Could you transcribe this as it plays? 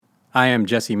I am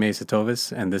Jesse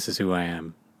Mesatovis, and this is who I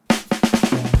am.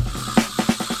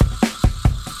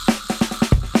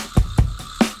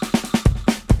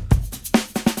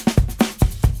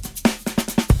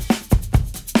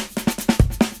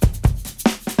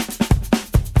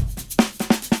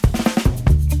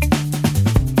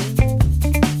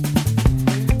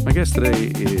 My guest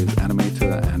today is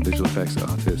animator and visual effects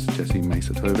artist Jesse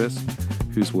Mesatovis,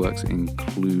 whose works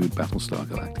include Battlestar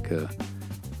Galactica,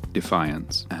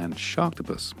 Defiance, and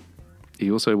Sharktopus. He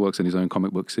also works in his own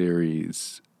comic book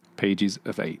series, Pages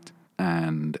of Eight,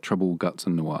 and Trouble, Guts,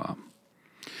 and Noir.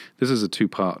 This is a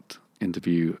two-part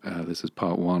interview. This is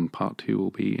part one. Part two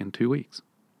will be in 2 weeks.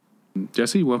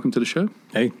 Jesse, welcome to the show.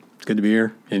 Hey, it's good to be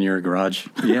here in your garage.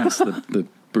 Yes, the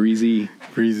breezy,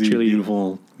 chilly,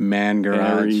 beautiful man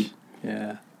garage. Airy.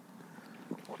 Yeah.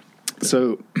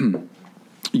 So,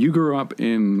 you grew up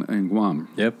in Guam.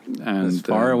 Yep. And as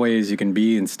far away as you can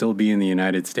be and still be in the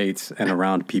United States and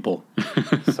around people.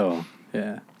 So,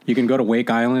 yeah. You can go to Wake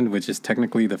Island, which is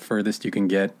technically the furthest you can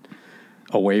get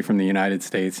away from the United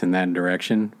States in that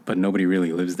direction, but nobody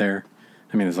really lives there.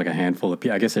 I mean, there's like a handful of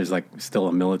people. I guess there's like still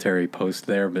a military post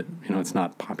there, but, you know, it's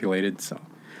not populated. So,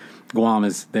 Guam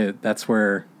is, that's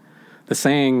where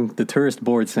the tourist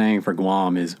board saying for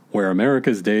Guam is where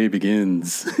America's day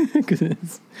begins,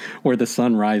 it's where the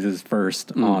sun rises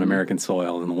first on American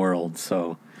soil in the world.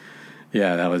 So,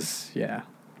 yeah,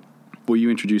 Were you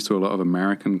introduced to a lot of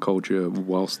American culture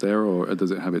whilst there, or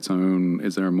does it have its own?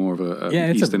 Is there more of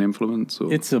a Eastern influence?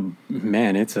 Or? It's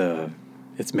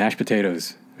mashed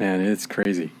potatoes, man. It's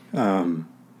crazy.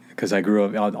 Because I grew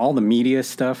up all the media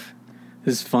stuff.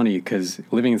 This is funny because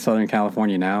living in Southern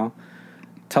California now,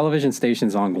 television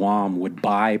stations on Guam would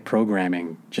buy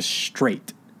programming just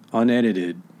straight,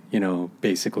 unedited, you know,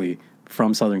 basically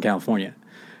from Southern California.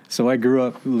 So I grew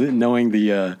up knowing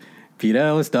the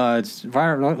Fidelis Dodge,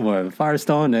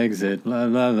 Firestone exit, blah,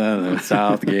 blah, blah, blah,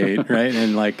 Southgate, right?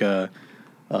 And like, this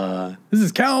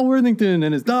is Cal Worthington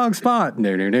and his dog Spot.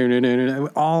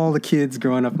 All the kids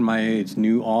growing up in my age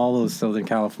knew all those Southern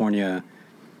California,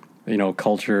 you know,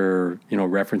 culture, you know,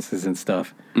 references and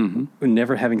stuff,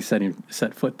 never having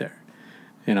set foot there,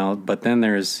 you know. But then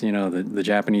there's, you know, the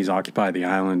Japanese occupied the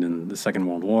island in the Second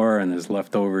World War, and there's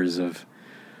leftovers of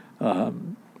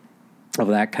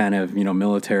that kind of, you know,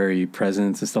 military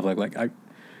presence and stuff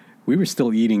we were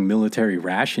still eating military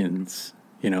rations,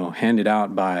 you know, handed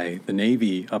out by the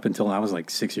Navy up until I was like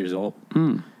 6 years old.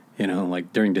 You know,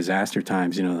 like during disaster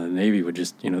times, you know, the Navy would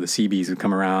just, you know, the Seabees would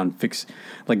come around,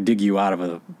 dig you out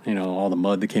of you know, all the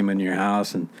mud that came into your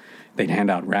house, and they'd hand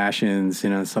out rations,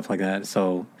 you know, and stuff like that.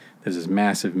 So there's this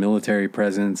massive military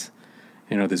presence,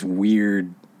 you know, this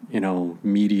weird, you know,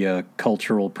 media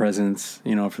cultural presence,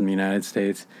 you know, from the United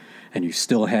States. And you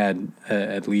still had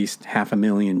at least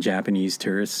 500,000 Japanese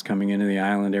tourists coming into the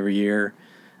island every year.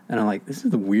 And I'm like, this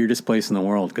is the weirdest place in the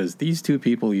world, because these two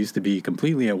people used to be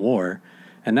completely at war,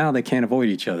 and now they can't avoid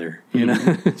each other, you know?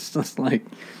 It's just like,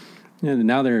 you know,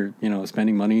 now they're, you know,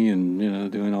 spending money and, you know,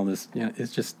 doing all this. You know,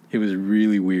 it was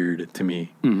really weird to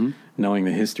me, knowing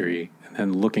the history and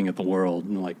then looking at the world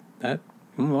and like that.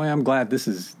 Boy, I'm glad this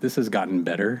has gotten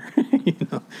better. You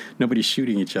know, nobody's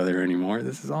shooting each other anymore.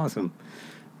 This is awesome.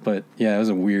 But yeah, it was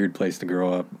a weird place to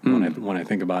grow up when I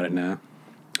think about it now.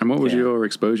 And what was your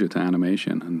exposure to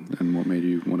animation, and what made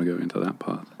you want to go into that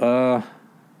path? Well,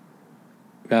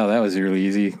 that was really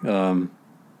easy.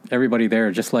 Everybody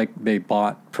there, just like they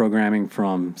bought programming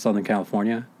from Southern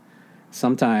California,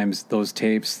 sometimes those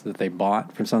tapes that they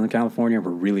bought from Southern California were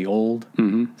really old.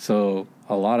 So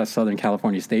a lot of Southern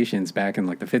California stations back in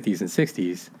like the 50s and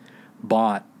 60s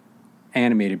bought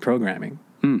animated programming,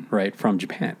 right, from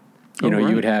Japan. You know,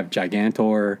 you would have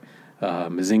Gigantor,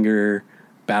 Mazinger,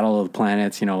 Battle of the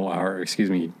Planets, you know,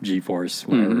 G-Force,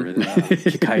 whatever,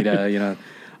 Kikaida, you know.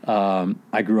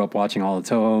 I grew up watching all the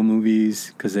Toho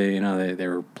movies because they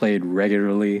were played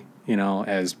regularly, you know,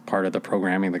 as part of the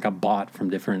programming that got bought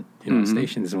from different, you know,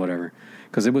 stations and whatever,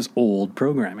 because it was old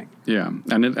programming. Yeah,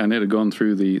 and it had gone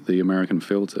through the American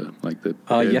filter, like the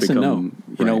yes and no.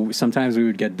 You know, sometimes we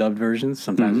would get dubbed versions,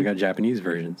 sometimes we got Japanese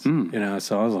versions. You know,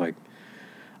 so I was like,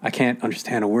 I can't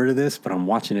understand a word of this, but I'm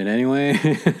watching it anyway.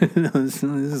 This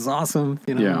is awesome.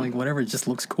 You know, like whatever, it just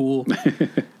looks cool.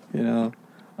 You know.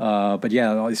 But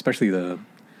yeah, especially the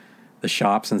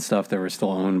shops and stuff that were still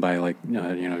owned by like,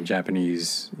 you know,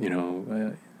 Japanese, you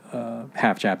know,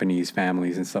 half Japanese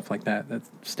families and stuff like that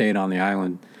stayed on the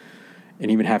island, and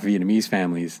even half Vietnamese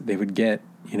families, they would get,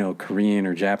 you know, Korean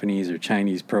or Japanese or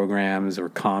Chinese programs or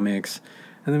comics,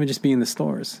 and they would just be in the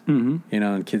stores, you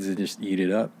know, and kids would just eat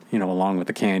it up, you know, along with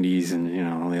the candies and, you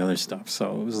know, all the other stuff.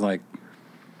 So it was like,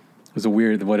 It was a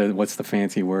weird, what's the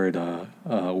fancy word? A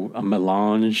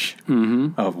melange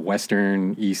of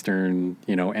Western, Eastern,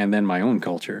 and then my own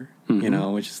culture,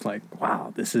 which is like,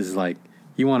 wow, this is like,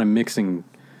 you want a mixing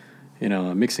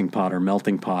pot or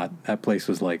melting pot. That place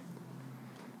was like,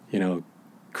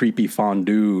 creepy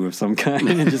fondue of some kind,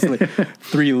 just like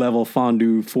 3-level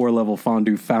fondue, 4-level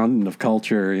fondue fountain of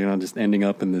culture, just ending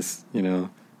up in this,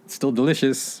 it's still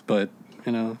delicious, but,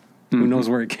 who knows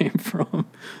where it came from?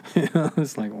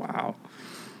 It's like, wow.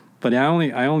 But I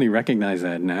only recognize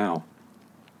that now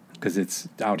because it's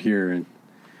out here and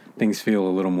things feel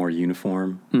a little more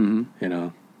uniform,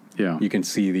 Yeah. You can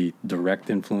see the direct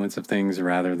influence of things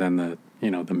rather than the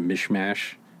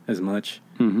mishmash as much,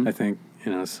 I think,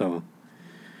 so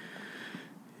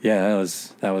yeah,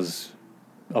 that was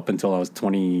up until I was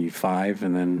 25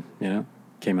 and then,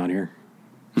 came out here.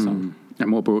 So.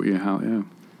 And what brought you out? Yeah.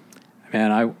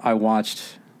 Man, I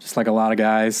watched, just like a lot of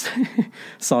guys,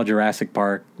 saw Jurassic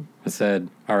Park and said,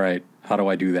 all right, how do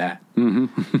I do that? Well,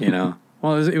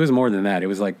 it was more than that. It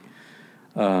was like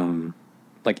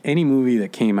any movie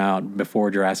that came out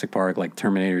before Jurassic Park, like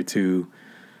Terminator 2,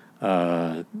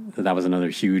 that was another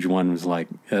huge one, was like,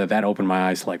 that opened my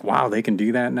eyes to like, wow, they can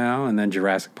do that now. And then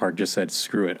Jurassic Park just said,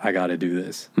 screw it, I got to do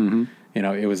this.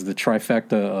 It was the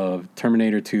trifecta of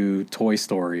Terminator 2, Toy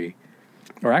Story,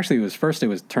 or actually it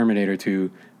was Terminator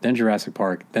 2, then Jurassic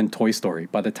Park, then Toy Story.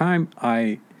 By the time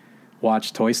I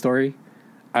watched Toy Story,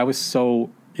 I was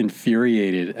so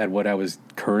infuriated at what I was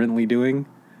currently doing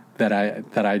that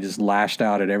I just lashed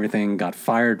out at everything, got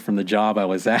fired from the job I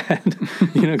was at,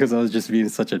 because I was just being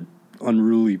such an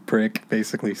unruly prick,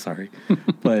 basically. Sorry.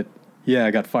 But yeah,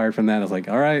 I got fired from that. I was like,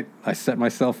 all right, I set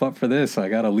myself up for this. I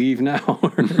got to leave now.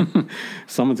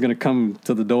 Someone's going to come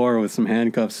to the door with some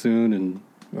handcuffs soon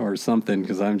or something,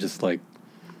 because I'm just like,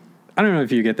 I don't know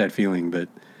if you get that feeling, but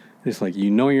it's like,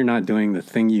 you're not doing the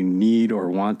thing you need or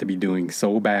want to be doing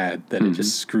so bad that it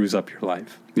just screws up your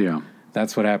life. Yeah.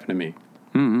 That's what happened to me.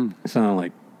 So I'm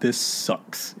like, this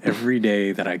sucks. Every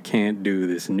day that I can't do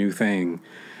this new thing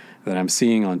that I'm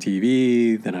seeing on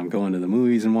TV, that I'm going to the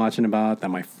movies and watching about, that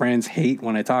my friends hate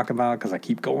when I talk about because I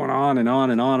keep going on and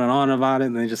on and on and on about it.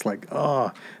 And they just like,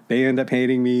 oh, they end up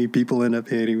hating me. People end up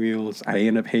hating me. I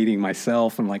end up hating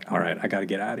myself. I'm like, all right, I got to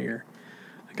get out of here.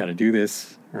 I got to do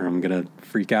this or I'm going to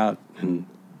freak out and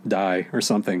die or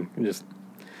something.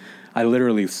 I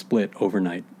literally split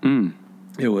overnight.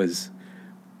 It was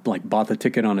like, bought the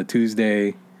ticket on a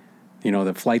Tuesday.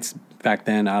 The flights back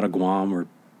then out of Guam were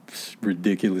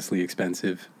ridiculously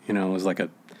expensive. It was like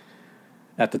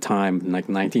at the time, like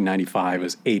 1995, it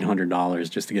was $800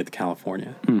 just to get to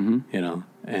California,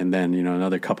 and then,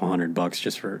 another couple $100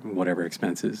 just for whatever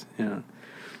expenses, and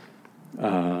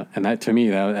that, to me,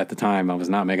 that at the time, I was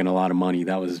not making a lot of money.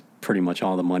 That was pretty much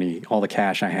all the money, all the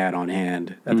cash I had on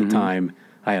hand at the time.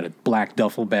 I had a black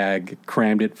duffel bag,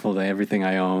 crammed it full of everything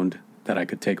I owned that I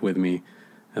could take with me,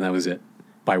 and that was it.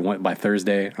 By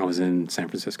Thursday, I was in San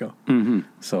Francisco.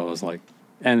 So I was like,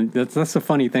 and that's the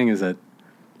funny thing is that,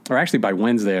 or actually by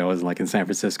Wednesday I was like in San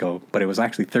Francisco, but it was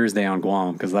actually Thursday on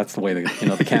Guam because that's the way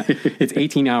it's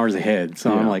 18 hours ahead.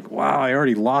 So I'm like, wow, I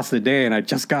already lost a day and I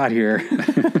just got here.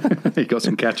 You got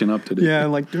some catching up to do. Yeah,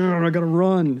 I'm like, dude, I gotta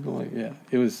run. I'm like, yeah,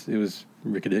 it was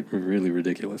really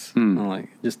ridiculous. I'm like,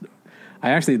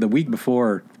 I actually, the week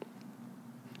before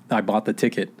I bought the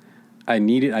ticket, I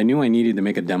knew I needed to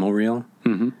make a demo reel.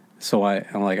 So I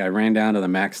ran down to the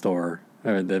Mac store,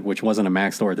 which wasn't a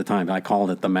Mac store at the time. I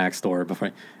called it the Mac store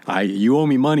before. You owe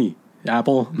me money,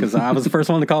 Apple, because I was the first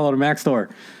one to call it a Mac store.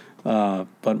 But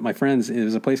my friends, it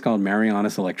was a place called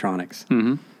Marianas Electronics,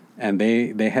 and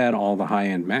they had all the high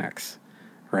end Macs,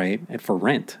 right, for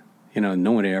rent.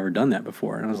 No one had ever done that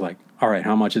before, and I was like, all right,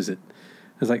 how much is it?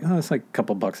 I was like, oh, it's like a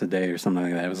couple bucks a day or something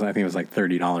like that. I think it was like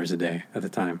 $30 a day at the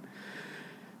time.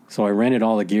 So I rented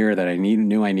all the gear that I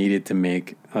knew I needed to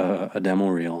make a demo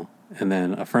reel. And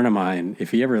then a friend of mine,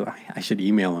 if he ever, I should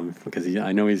email him because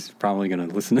I know he's probably going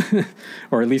to listen,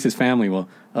 or at least his family will.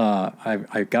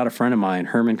 I've got a friend of mine,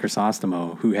 Herman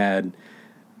Chrysostomo, who had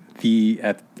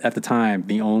at the time,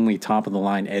 the only top of the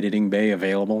line editing bay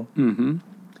available.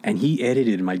 And he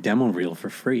edited my demo reel for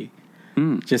free.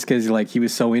 Just because he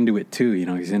was so into it too.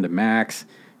 He's into Macs.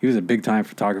 He was a big-time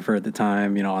photographer at the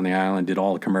time, on the island, did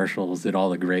all the commercials, did all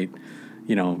the great,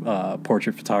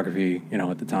 portrait photography,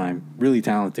 at the time. Really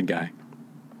talented guy.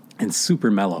 And super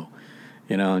mellow,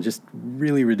 just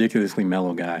really ridiculously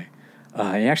mellow guy. He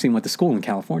actually went to school in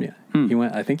California.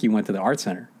 I think he went to the Art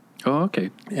Center. Oh, okay.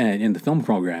 And in the film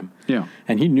program. Yeah.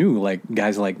 And he knew,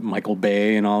 guys like Michael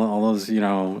Bay and all those,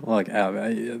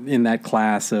 in that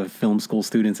class of film school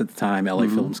students at the time, LA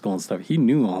Film School and stuff. He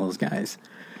knew all those guys.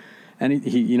 And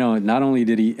he, you know, not only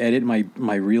did he edit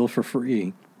my reel for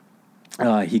free,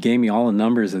 he gave me all the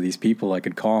numbers of these people I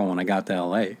could call when I got to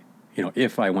LA. You know,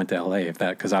 if I went to LA,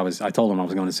 because I told him I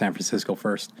was going to San Francisco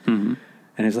first. Mm-hmm.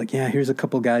 And he's like, yeah, here's a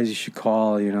couple guys you should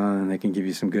call, you know, and they can give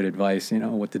you some good advice, you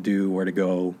know, what to do, where to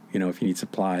go, you know, if you need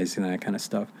supplies and that kind of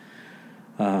stuff.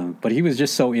 But he was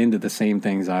just so into the same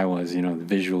things I was, you know,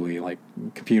 visually, like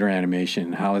computer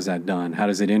animation. How is that done? How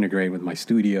does it integrate with my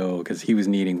studio? Because he was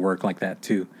needing work like that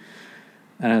too.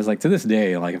 And I was like, to this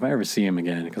day, like if I ever see him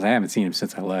again, because I haven't seen him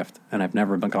since I left, and I've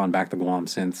never gone back to Guam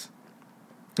since.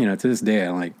 You know, to this day,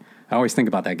 I always think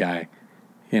about that guy.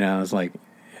 You know, it's like,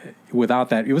 without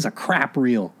that, it was a crap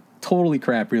reel, totally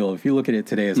crap reel. If you look at it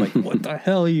today, it's like, what the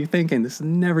hell are you thinking? This will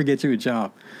never get you a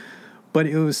job. But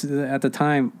it was, at the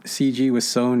time, CG was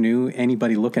so new,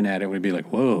 anybody looking at it would be like,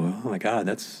 whoa, oh my God,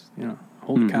 that's, you know,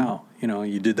 holy cow. You know,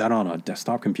 you did that on a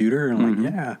desktop computer? And I'm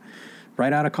like, yeah,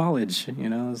 right out of college. You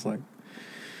know, it's like,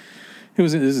 it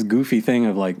was this goofy thing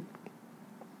of like,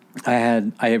 I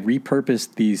had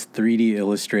repurposed these 3D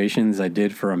illustrations I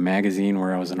did for a magazine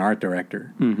where I was an art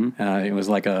director. Mm-hmm. It was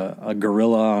like a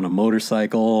gorilla on a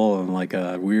motorcycle and like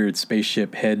a weird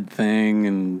spaceship head thing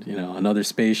and, you know, another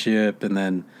spaceship. And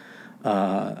then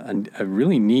a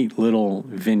really neat little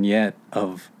vignette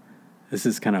of, this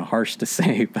is kind of harsh to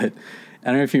say, but I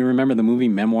don't know if you remember the movie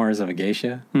Memoirs of a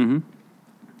Geisha. Mm-hmm.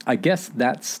 I guess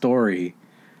that story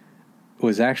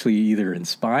was actually either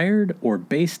inspired or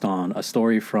based on a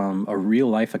story from a real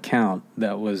life account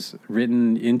that was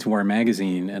written into our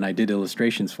magazine, and I did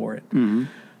illustrations for it.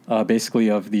 Mm-hmm. Basically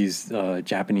of these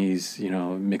Japanese, you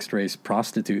know, mixed race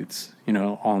prostitutes, you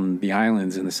know, on the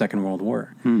islands in the Second World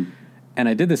War. And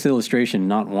I did this illustration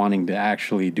not wanting to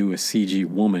actually do a CG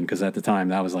woman, because at the time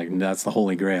that's the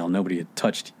holy grail. Nobody had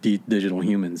touched digital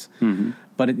humans. Mm-hmm.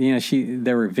 But you know,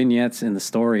 there were vignettes in the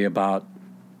story about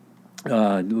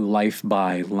life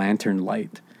by lantern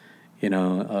light, you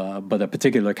know, but a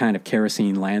particular kind of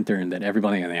kerosene lantern that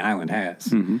everybody on the island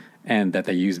has, and that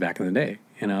they used back in the day,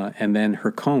 you know, and then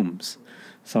her combs.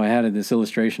 So I had this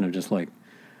illustration of just like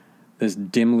this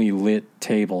dimly lit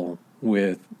table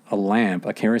with a lamp,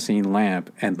 a kerosene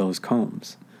lamp, and those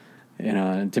combs, you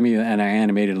know, and to me, and I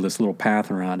animated this little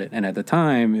path around it. And at the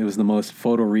time, it was the most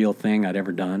photoreal thing I'd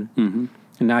ever done. Mm-hmm.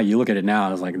 And now you look at it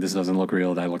now, it's like, this doesn't look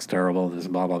real, that looks terrible, this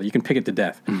blah, blah. You can pick it to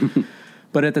death.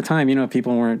 But at the time, you know,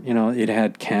 people weren't, you know, it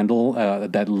had candle,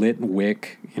 that lit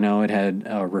wick, you know, it had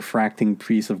a refracting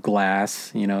piece of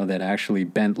glass, you know, that actually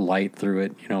bent light through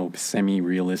it, you know,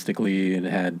 semi-realistically. It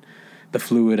had the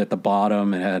fluid at the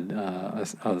bottom. It had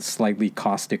a slightly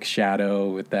caustic shadow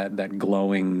with that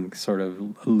glowing sort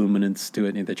of luminance to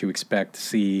it that you expect to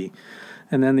see.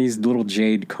 And then these little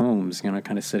jade combs, you know,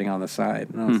 kind of sitting on the side.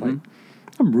 And I was like,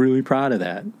 I'm really proud of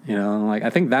that, you know. And like, I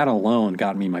think that alone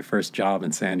got me my first job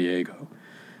in San Diego.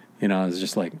 You know, it's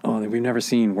just like, oh, we've never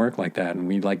seen work like that, and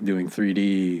we like doing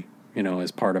 3D, you know,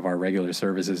 as part of our regular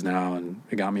services now, and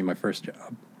it got me my first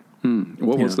job.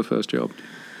 What was the first job?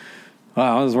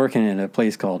 I was working in a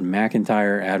place called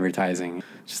McIntyre Advertising.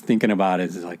 Just thinking about it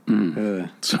is like,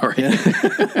 sorry.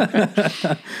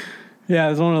 Yeah, it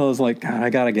was one of those like, God, I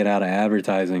got to get out of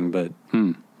advertising, but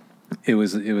it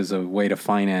was a way to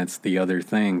finance the other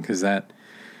thing, because that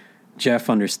Jeff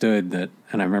understood that,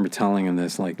 and I remember telling him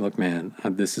this, like, look, man,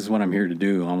 this is what I'm here to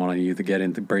do. I want to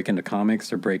either break into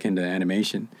comics or break into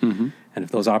animation. Mm-hmm. And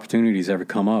if those opportunities ever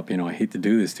come up, you know, I hate to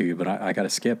do this to you, but I got to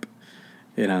skip.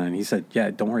 You know, and he said, yeah,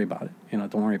 don't worry about it. You know,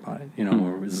 don't worry about it. You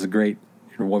know, this is great.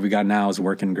 You know, what we got now is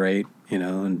working great, you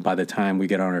know, and by the time we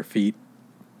get on our feet,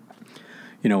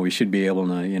 you know, we should be able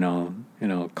to, you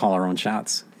know, call our own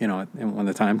shots, you know, and when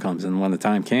the time comes. And when the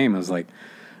time came, it was like,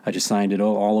 I just signed it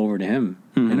all over to him.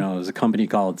 Mm-hmm. You know, it was a company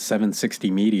called 760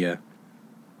 Media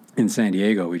in San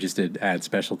Diego. We just did ad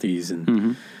specialties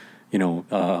and, you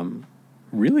know,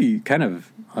 really kind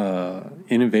of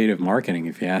innovative marketing,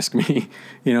 if you ask me.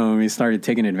 You know, we started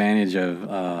taking advantage of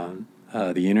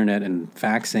the internet and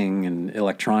faxing and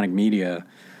electronic media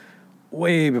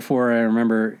way before I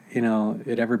remember, you know,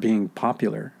 it ever being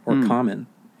popular or common.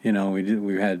 You know,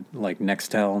 we had like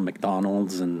Nextel,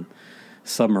 McDonald's, and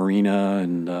Submarina,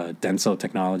 and Denso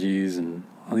Technologies, and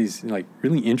all these like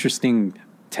really interesting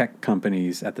tech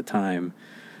companies at the time.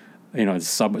 You know,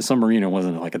 Submarina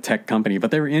wasn't like a tech company,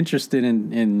 but they were interested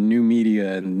in new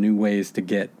media and new ways to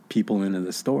get people into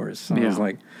the stores. So it was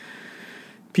like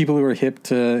people who were hip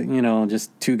to, you know,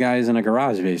 just two guys in a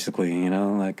garage, basically, you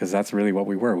know, like, because that's really what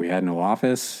we were. We had no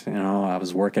office. You know, I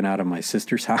was working out of my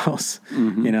sister's house,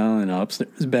 you know, in an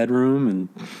upstairs bedroom, and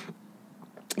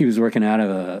he was working out of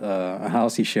a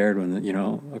house he shared with, you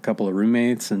know, a couple of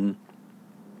roommates, and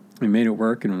we made it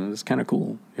work, and it was kind of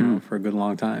cool, you know, for a good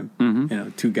long time. You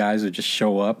know, two guys would just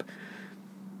show up,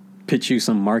 pitch you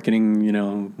some marketing, you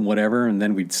know, whatever, and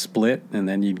then we'd split, and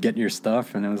then you'd get your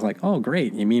stuff, and it was like, oh,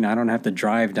 great. You mean I don't have to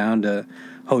drive down to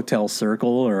Hotel Circle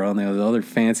or on those other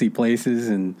fancy places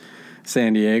in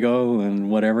San Diego and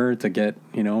whatever to get,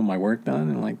 you know, my work done?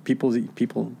 And like people,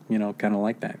 you know, kind of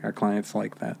like that. Our clients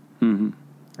like that. You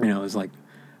know, it's like,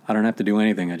 I don't have to do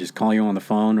anything. I just call you on the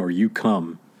phone, or you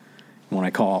come when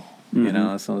I call, you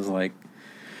know? So it was like,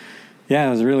 yeah, it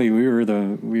was really,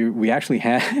 we actually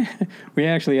had, we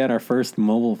actually had our first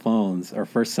mobile phones, our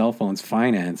first cell phones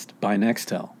financed by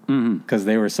Nextel, because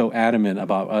they were so adamant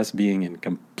about us being in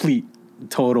complete,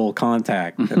 total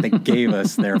contact that they gave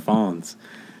us their phones.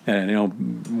 And, you know,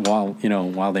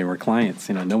 while they were clients,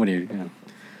 you know, nobody, you know,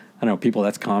 I don't know, people,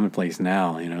 that's commonplace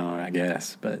now, you know, I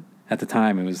guess. But at the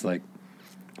time, it was like,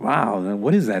 wow,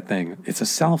 what is that thing? It's a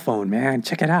cell phone, man.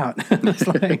 Check it out. It's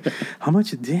like, how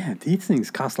much? Damn, these things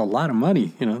cost a lot of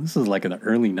money. You know, this is like in the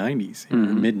early 90s,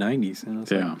 mid 90s. You know,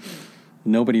 it's like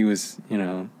nobody was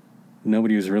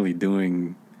really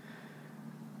doing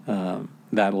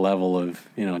that level of,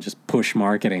 you know, just push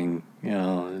marketing, you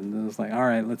know, and it was like, all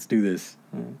right, let's do this.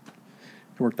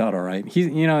 It worked out all right.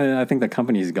 You know, I think the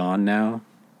company's gone now,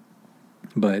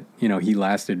 but, you know, he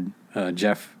lasted,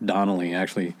 Jeff Donnelly,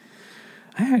 actually.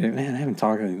 I haven't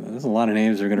talked. There's a lot of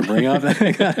names they're going to bring up.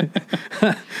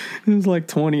 It was like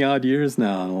 20 odd years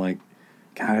now. And I'm like,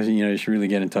 gosh, you know, you should really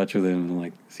get in touch with him and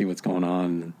like see what's going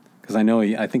on. Because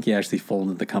I think he actually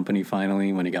folded the company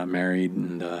finally when he got married,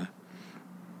 and I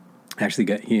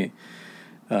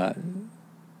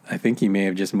think he may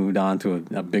have just moved on to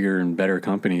a bigger and better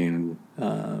company, and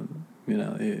you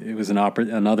know, it was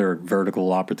another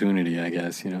vertical opportunity, I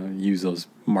guess. You know, use those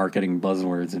marketing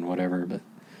buzzwords and whatever, but.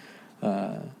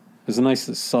 It was a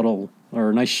nice subtle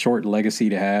or a nice short legacy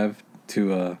to have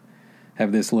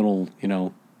this little, you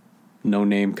know,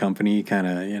 no-name company kind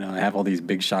of, you know, have all these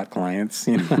big shot clients,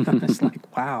 you know. It's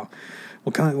like, wow,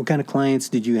 what kind of clients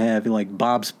did you have? Like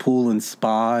Bob's Pool and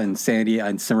Spa in San Diego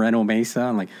and Sereno Mesa?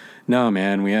 I'm like, no,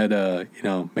 man, we had you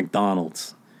know,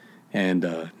 McDonald's and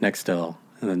Nextel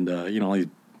and you know, all these,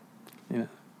 you know,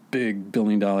 big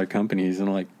billion-dollar companies,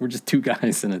 and like, we're just two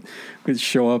guys, and we'd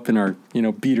show up in our, you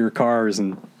know, beater cars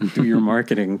and do your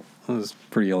marketing. It was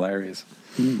pretty hilarious.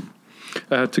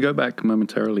 To go back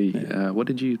momentarily, what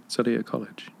did you study at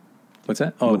college? What's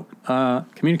that?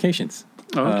 Communications.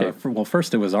 Oh, okay. Well,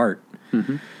 first it was art.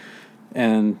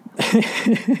 And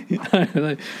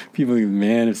people,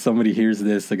 man, if somebody hears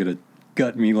this, they're gonna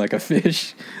gut me like a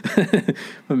fish.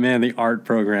 But man, the art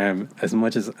program, as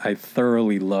much as I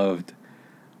thoroughly loved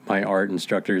my art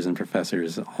instructors and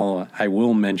professors, I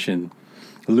will mention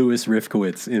Louis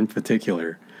Rifkowitz in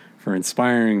particular for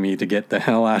inspiring me to get the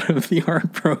hell out of the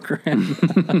art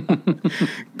program.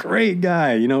 Great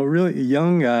guy, you know, really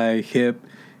young guy, hip.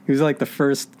 He was like the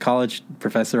first college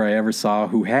professor I ever saw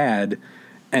who had,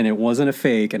 and it wasn't a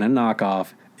fake and a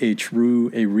knockoff, a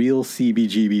real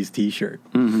CBGB's t-shirt.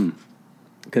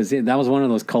 Because that was one of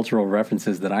those cultural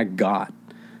references that I got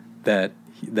that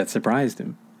surprised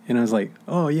him. And I was like,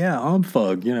 oh, yeah,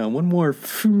 Omfug, you know, one more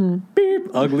beep,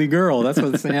 ugly girl. That's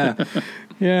what it's saying.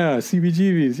 Yeah,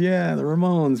 CBGBs, yeah, the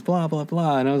Ramones, blah, blah,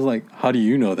 blah. And I was like, how do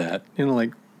you know that? You know,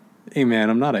 like, hey, man,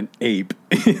 I'm not an ape.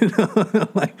 You know,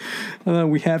 like,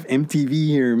 we have MTV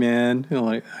here, man. You know,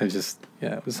 like, it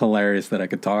was hilarious that I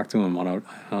could talk to him on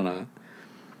a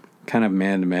kind of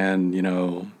man-to-man, you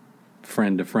know,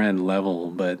 friend-to-friend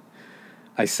level. But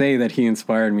I say that he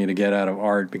inspired me to get out of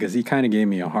art because he kind of gave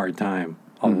me a hard time.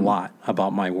 A lot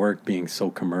about my work being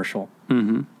so commercial.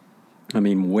 I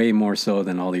mean, way more so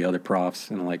than all the other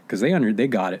profs, and like, because they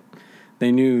got it.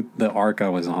 They knew the arc I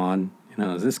was on. You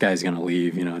know, this guy's gonna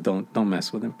leave. You know, don't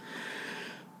mess with him.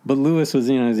 But Lewis was,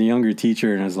 you know, as a younger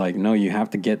teacher, and I was like, no, you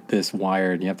have to get this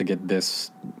wired. You have to get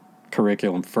this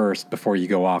curriculum first before you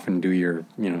go off and do your,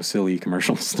 you know, silly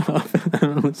commercial stuff.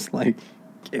 It's like,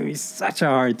 gave me such a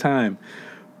hard time.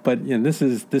 But you know, this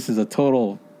is a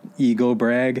total ego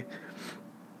brag.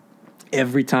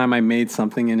 Every time I made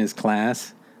something in his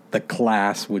class, the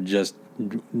class would just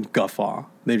guffaw.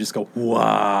 They just go,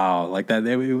 wow, like that.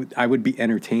 I would be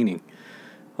entertaining.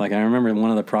 Like, I remember one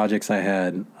of the projects I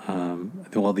had,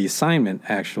 the assignment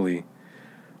actually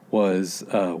was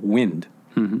wind.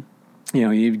 You know,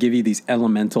 he'd give you these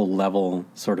elemental level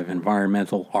sort of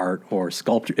environmental art or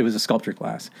sculpture. It was a sculpture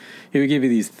class. He would give you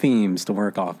these themes to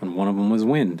work off, and one of them was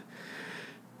wind.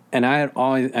 And I had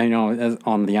always, I know,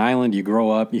 on the island, you grow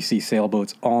up, you see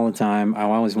sailboats all the time. I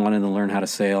always wanted to learn how to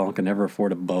sail. I could never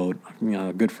afford a boat. You know,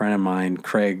 a good friend of mine,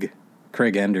 Craig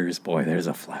Craig Enders, boy, there's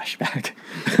a flashback.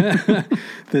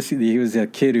 He was a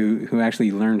kid who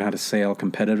actually learned how to sail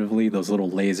competitively, those little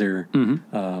laser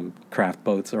craft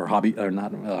boats, or hobby, or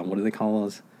not, what do they call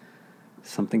those?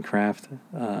 Something craft,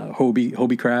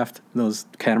 Hobie craft, those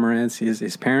catamarans.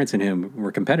 His parents and him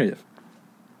were competitive.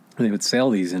 And they would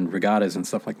sail these in regattas and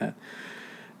stuff like that.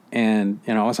 And,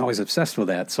 you know, I was always obsessed with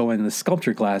that. So in the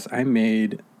sculpture class, I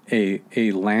made a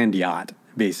land yacht,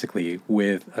 basically,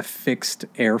 with a fixed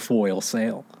airfoil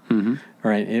sail. Mm-hmm.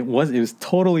 Right? It was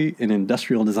totally an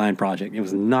industrial design project. It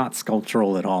was not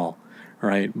sculptural at all.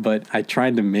 Right? But I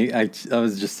tried to make, I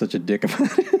was just such a dick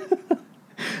about it.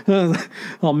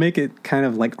 I'll make it kind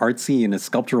of like artsy in a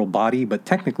sculptural body, but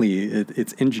technically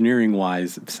it's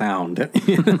engineering-wise sound.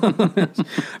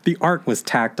 The art was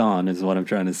tacked on, is what I'm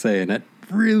trying to say, and it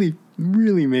really,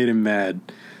 really made him mad.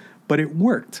 But it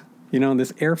worked. You know,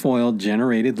 this airfoil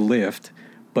generated lift,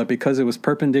 but because it was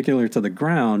perpendicular to the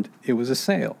ground, it was a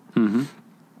sail. Mm-hmm.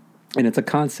 And it's a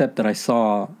concept that I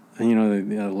saw, you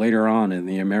know, later on in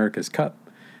the America's Cup.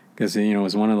 Because, you know, it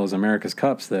was one of those America's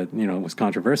Cups that, you know, was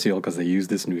controversial because they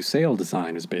used this new sail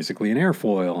design. It was basically an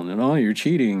airfoil, and, oh, you're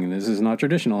cheating, and this is not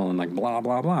traditional, and like, blah,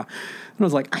 blah, blah. And I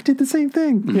was like, I did the same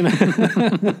thing, you know.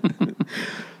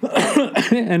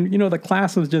 And, you know, the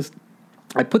class was just,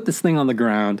 I put this thing on the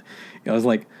ground. I was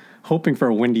like hoping for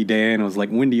a windy day, and it was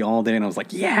like windy all day, and I was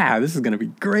like, yeah, this is going to be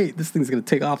great. This thing's going to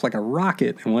take off like a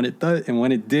rocket. And when it does, and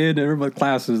when it did, everybody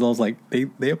class was, I was like,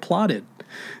 they applauded.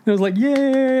 And I was like,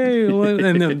 yay!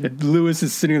 And then Lewis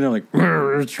is sitting there like,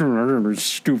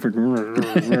 stupid.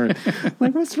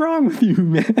 Like, what's wrong with you,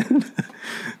 man?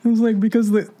 I was like,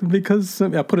 because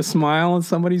I put a smile on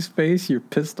somebody's face, you're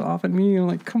pissed off at me? I'm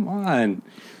like, come on.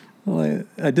 Well,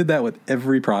 I did that with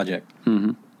every project.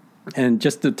 Mm-hmm. And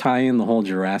just to tie in the whole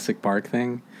Jurassic Park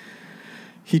thing,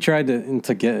 he tried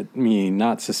to get me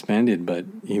not suspended, but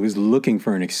he was looking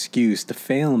for an excuse to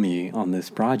fail me on this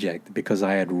project because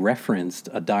I had referenced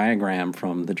a diagram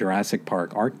from the Jurassic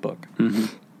Park art book.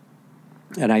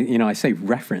 Mm-hmm. And I say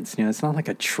reference, it's not like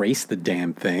I traced the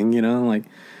damn thing, like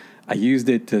I used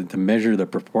it to measure the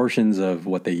proportions of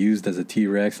what they used as a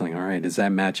T-Rex. Like, all right, does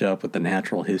that match up with the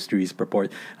natural history's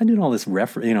proportion? I did all this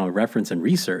reference and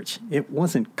research. It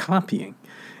wasn't copying.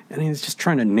 And he was just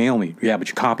trying to nail me. Yeah, but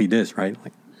you copied this, right?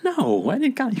 Like, no, I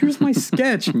didn't copy. Here's my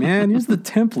sketch, man. Here's the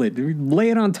template. Lay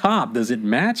it on top. Does it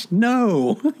match?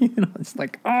 No. It's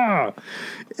like,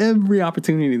 every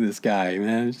opportunity this guy,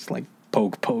 man. It's just like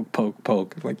poke.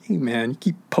 Like, hey, man, you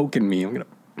keep poking me. I'm going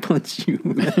to punch you,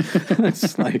 man. It's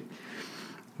just like,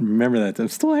 remember that. I'm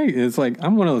still angry. It's like,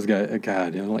 I'm one of those guys.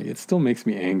 God, like, it still makes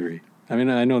me angry. I mean,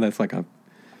 I know that's like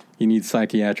you need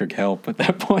psychiatric help at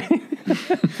that point.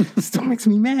 It still makes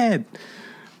me mad.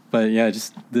 But yeah,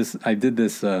 I did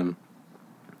this, it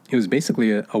was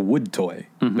basically a wood toy.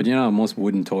 Mm-hmm. But most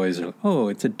wooden toys are,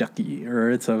 it's a ducky, or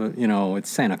it's it's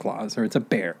Santa Claus, or it's a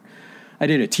bear. I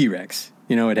did a T-Rex.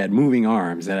 It had moving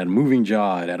arms, it had a moving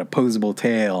jaw, it had a posable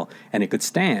tail, and it could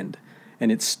stand. And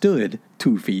it stood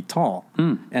 2 feet tall.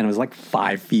 And it was like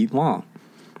 5 feet long.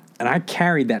 And I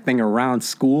carried that thing around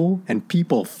school, and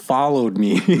people followed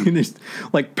me.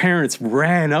 Like, parents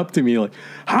ran up to me like,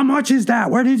 how much is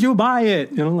that? Where did you buy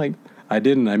it? Like, I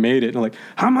didn't. I made it. And I'm like,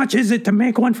 how much is it to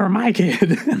make one for my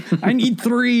kid? I need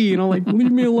 3. Like,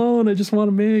 leave me alone. I just want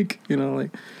to make, like.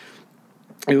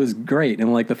 It was great.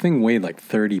 And, like, the thing weighed like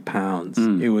 30 pounds.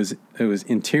 It was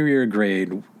interior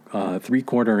grade,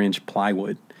 3/4-inch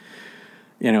plywood.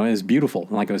 It was beautiful.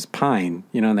 Like, it was pine,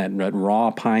 that raw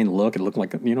pine look. It looked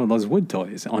like, those wood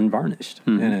toys, unvarnished.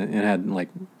 Mm-hmm. And it had, like,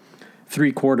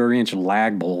 3/4-inch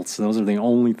lag bolts. Those are the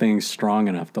only things strong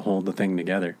enough to hold the thing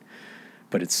together.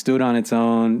 But it stood on its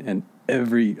own, and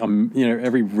every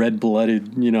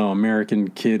red-blooded, American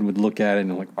kid would look at it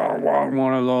and like, I want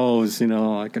one of those,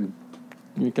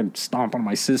 you can stomp on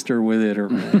my sister with it. Or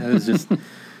it was just...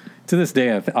 To this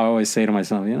day, I always say to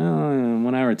myself,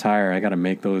 when I retire, I got to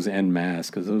make those en masse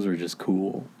because those are just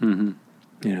cool. Mm-hmm.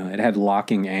 It had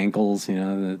locking ankles,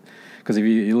 because if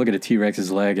you look at a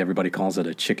T-Rex's leg, everybody calls it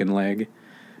a chicken leg.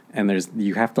 And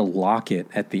you have to lock it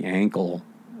at the ankle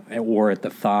or at the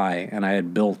thigh. And I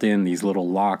had built in these little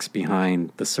locks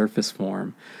behind the surface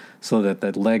form so that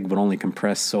that leg would only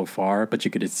compress so far, but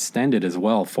you could extend it as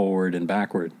well forward and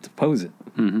backward to pose it.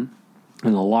 Mm-hmm.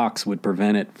 And the locks would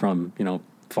prevent it from,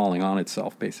 falling on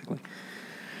itself, basically.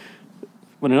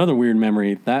 But another weird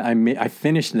memory, that I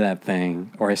finished that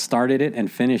thing, or I started it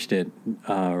and finished it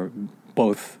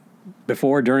both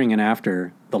before, during, and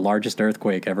after the largest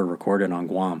earthquake ever recorded on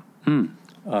Guam. And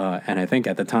I think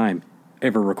at the time,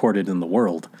 ever recorded in the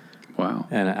world. Wow.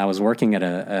 And I was working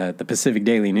at the Pacific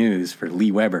Daily News for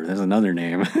Lee Weber. There's another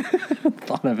name.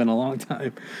 thought of in a long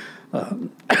time.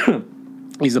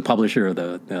 He's the publisher of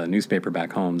the newspaper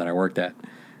back home that I worked at.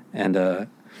 And I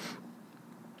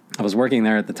was working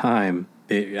there at the time.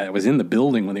 I was in the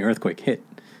building when the earthquake hit.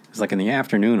 It was like in the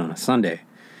afternoon on a Sunday.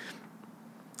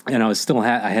 And I was still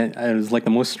it was like the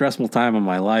most stressful time of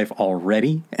my life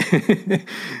already.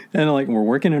 And like we're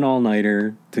working an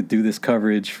all-nighter to do this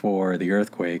coverage for the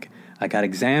earthquake. I got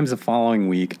exams the following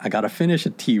week. I got to finish a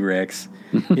T-Rex.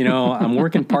 You know, I'm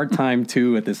working part-time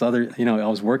too at this other, you know, I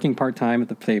was working part-time at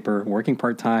the paper, working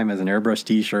part-time as an airbrush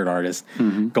T-shirt artist,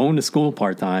 going to school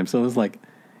part-time. So it was like,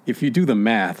 if you do the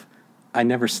math, I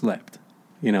never slept,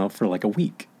 you know, for like a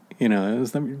week. You know, it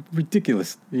was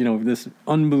ridiculous, you know, this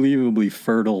unbelievably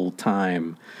fertile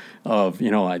time of,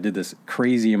 you know, I did this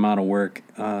crazy amount of work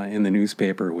in the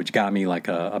newspaper, which got me like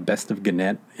a Best of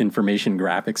Gannett Information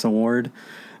Graphics Award.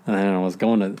 And then I was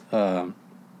going to,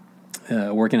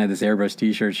 working at this airbrush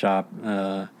T-shirt shop,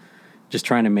 just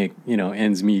trying to make, you know,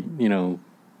 ends meet, you know,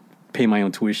 pay my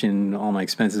own tuition, all my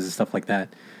expenses and stuff like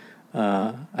that.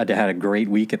 I had a great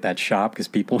week at that shop because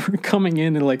people were coming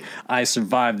in and like, I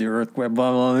survived the earthquake,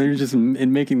 blah, blah. They're just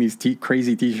making these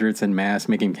crazy T-shirts en masse,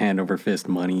 making hand over fist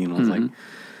money. And I was like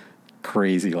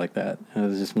crazy like that. And it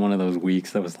was just one of those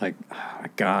weeks that was like, oh my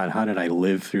God, how did I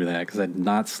live through that? Because I did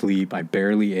not sleep. I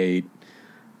barely ate.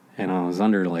 And I was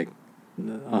under like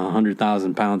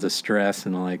 100,000 pounds of stress.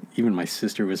 And like, even my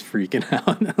sister was freaking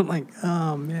out. And I'm like,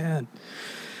 oh man,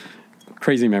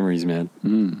 crazy memories,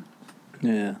 man.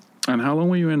 Yeah. And how long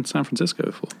were you in San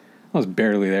Francisco for? I was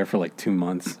barely there for like 2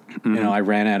 months. You know, I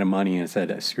ran out of money and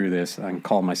said, screw this. I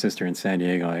called my sister in San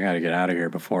Diego. I got to get out of here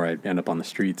before I end up on the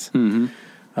streets.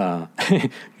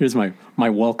 Here's my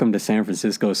welcome to San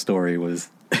Francisco story was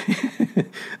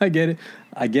I get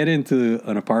into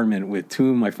an apartment with two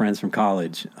of my friends from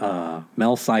college,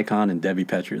 Mel Sycon and Debbie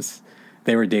Petrus.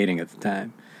 They were dating at the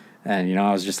time. And, you know,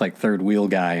 I was just like third wheel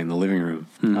guy in the living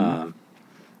room.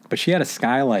 But she had a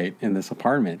skylight in this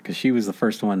apartment because she was the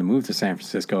first one to move to San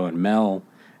Francisco, and Mel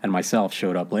and myself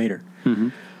showed up later.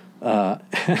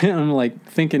 I'm like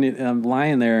I'm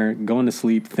lying there, going to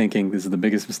sleep, thinking this is the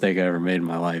biggest mistake I ever made in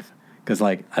my life. Because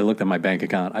like I looked at my bank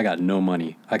account, I got no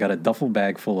money. I got a duffel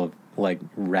bag full of like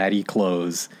ratty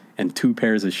clothes and 2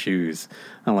 pairs of shoes.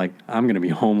 I'm like, I'm gonna be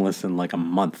homeless in like a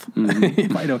month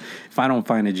if I don't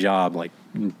find a job like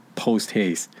post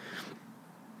haste.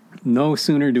 No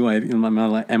sooner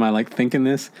am I like thinking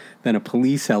this than a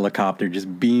police helicopter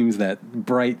just beams that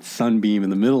bright sunbeam in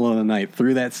the middle of the night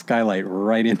through that skylight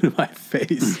right into my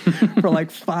face for like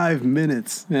 5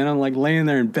 minutes. And I'm like laying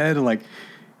there in bed like,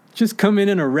 just come in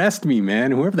and arrest me,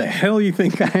 man. Whoever the hell you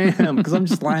think I am. Because I'm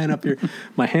just lying up here.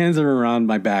 My hands are around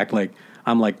my back like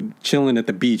I'm like chilling at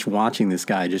the beach watching this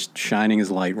guy just shining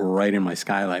his light right in my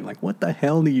skylight. I'm like, what the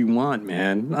hell do you want,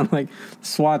 man? I'm like,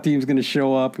 SWAT team's going to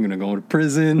show up. I'm going to go to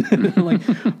prison. Like,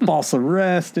 false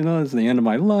arrest. You know, it's the end of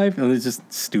my life. And it's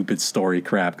just stupid story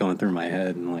crap going through my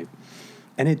head. And like,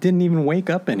 and it didn't even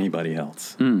wake up anybody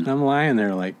else. And I'm lying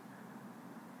there like,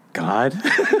 God?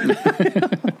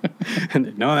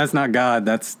 And, no, that's not God.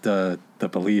 That's the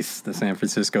police, the San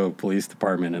Francisco Police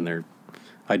Department and their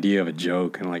idea of a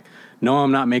joke. And like, no,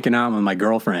 I'm not making out with my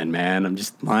girlfriend, man. I'm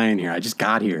just lying here. I just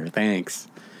got here. Thanks.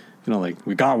 You know, like,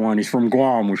 we got one. He's from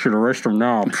Guam. We should arrest him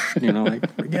now. You know,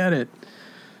 like, forget it.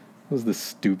 It was the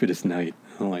stupidest night.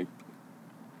 I'm like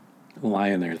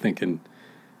lying there thinking,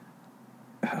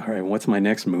 all right, what's my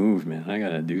next move, man? I got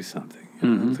to do something. You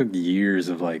know, it took years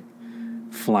of like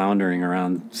floundering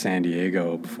around San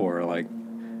Diego before like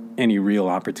any real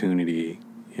opportunity,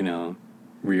 you know,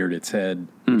 reared its head,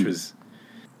 which was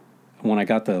when I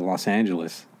got to Los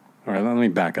Angeles. All right, let me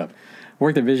back up.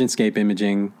 Worked at Visionscape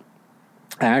Imaging.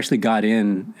 I actually got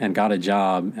in and got a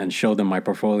job and showed them my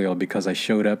portfolio because I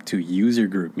showed up to user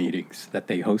group meetings that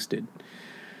they hosted,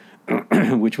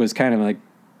 which was kind of like,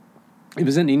 it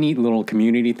was a neat little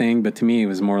community thing, but to me it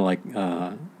was more like,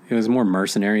 it was more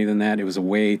mercenary than that. It was a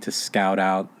way to scout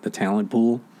out the talent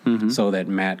pool so that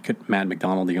Matt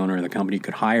McDonald, the owner of the company,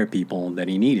 could hire people that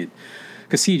he needed.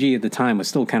 Because CG at the time was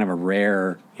still kind of a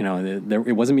rare, you know,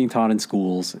 it wasn't being taught in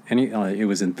schools. It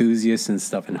was enthusiasts and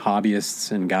stuff and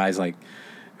hobbyists and guys like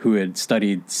who had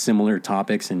studied similar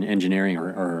topics in engineering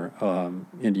or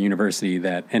in university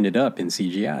that ended up in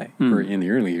CGI or in the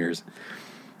early years.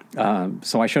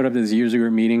 So I showed up to this user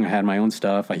group meeting. I had my own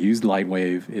stuff. I used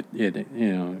Lightwave.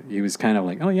 He was kind of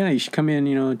like, oh yeah, you should come in,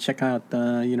 you know, check out,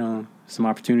 some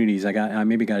opportunities. I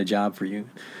maybe got a job for you.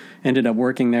 Ended up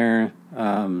working there.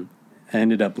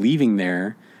 Ended up leaving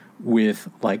there with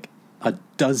like a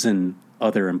dozen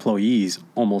other employees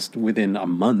almost within a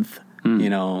month you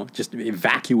know, just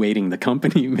evacuating the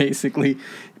company, basically.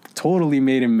 Totally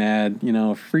made him mad, you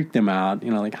know, freaked him out,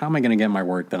 you know, like, how am I going to get my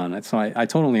work done? So I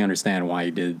totally understand why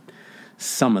he did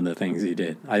some of the things he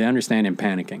did. I understand him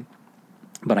panicking,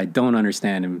 but I don't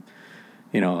understand him,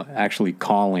 you know, actually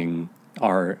calling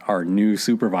our new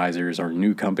supervisors or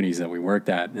new companies that we worked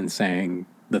at and saying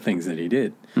the things that he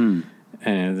did.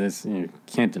 And this, you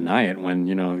can't deny it when,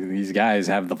 you know, these guys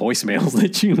have the voicemails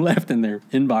that you left in their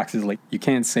inboxes. Like, you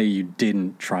can't say you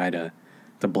didn't try to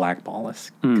blackball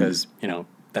us because, you know,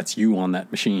 that's you on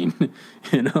that machine.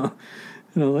 you know,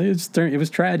 it was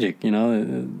tragic. You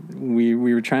know, we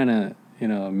were trying to, you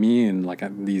know, me and like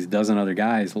these dozen other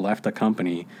guys left a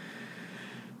company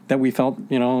that we felt,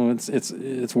 you know,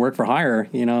 it's work for hire,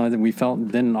 you know, that we felt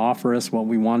didn't offer us what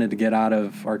we wanted to get out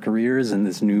of our careers in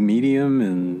this new medium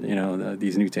and, you know,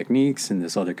 these new techniques. And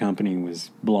this other company was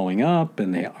blowing up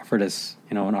and they offered us,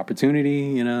 you know, an opportunity,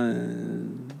 you know,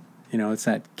 it's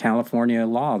that California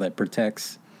law that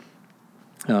protects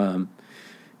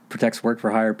work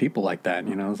for hire people like that.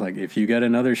 You know, it's like, if you get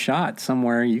another shot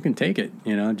somewhere, you can take it,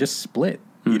 you know, just split.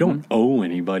 You don't owe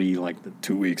anybody like the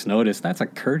 2 weeks notice. That's a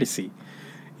courtesy.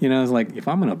 You know, it's like, if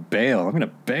I'm going to bail, I'm going to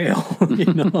bail.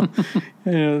 You know,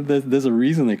 there's a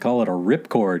reason they call it a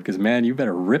ripcord, because, man, you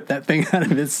better rip that thing out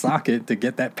of its socket to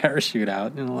get that parachute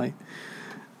out. You know, like,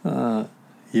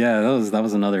 yeah, that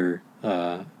was another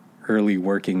early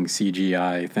working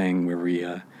CGI thing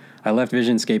where I left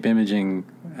Visionscape Imaging.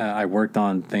 I worked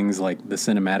on things like the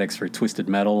cinematics for Twisted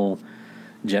Metal,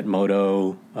 Jet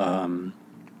Moto,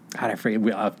 I forget,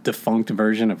 a defunct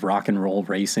version of Rock and Roll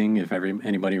Racing, if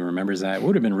anybody remembers that. It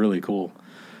would have been really cool.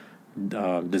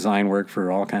 Design work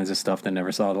for all kinds of stuff that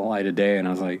never saw the light of day. And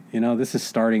I was like, you know, this is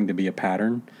starting to be a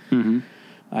pattern.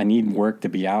 I need work to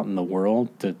be out in the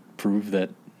world to prove that,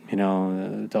 you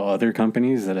know, to other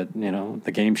companies that, you know,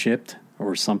 the game shipped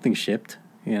or something shipped,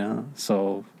 you know.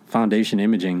 So Foundation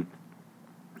Imaging,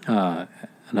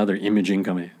 another imaging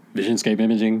company, Visionscape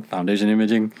Imaging, Foundation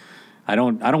Imaging. I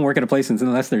don't work at a place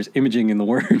unless there's imaging in the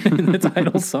word in the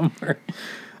title somewhere.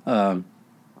 But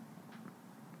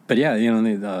yeah, you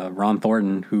know, Ron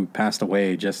Thornton, who passed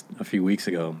away just a few weeks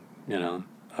ago, you know,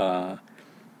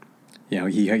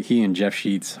 he and Jeff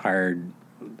Sheets hired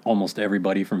almost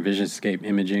everybody from Visionscape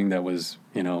Imaging that was,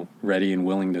 you know, ready and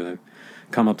willing to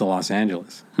come up to Los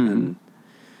Angeles. And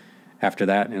after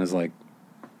that, it was like,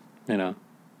 you know,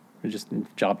 just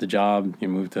job to job. You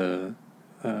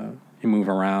move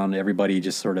around. Everybody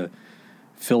just sort of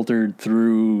filtered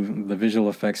through the visual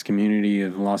effects community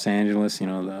of Los Angeles. You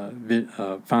know,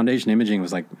 the Foundation Imaging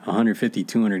was like 150,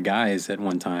 200 guys at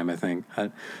one time, I think.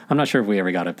 I'm not sure if we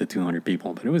ever got up to 200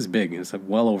 people, but it was big. It was like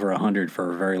well over 100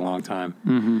 for a very long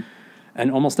time.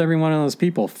 And almost every one of those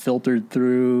people filtered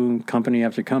through company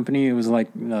after company. It was like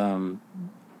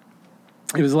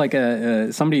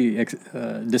somebody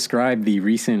described the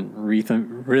recent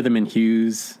Rhythm and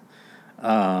Hues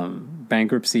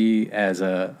bankruptcy as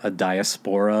a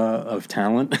diaspora of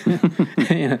talent.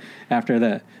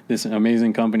 After this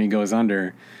amazing company goes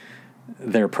under,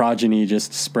 their progeny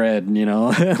just spread, you know,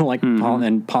 like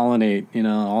and pollinate, you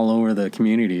know, all over the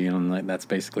community. And like, that's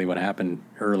basically what happened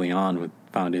early on with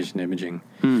Foundation Imaging.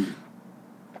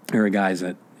 There were guys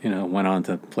that, you know, went on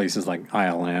to places like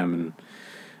ILM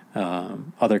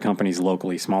and other companies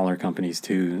locally, smaller companies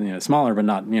too, you know, smaller, but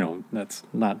not, you know, that's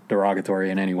not derogatory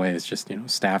in any way. It's just, you know,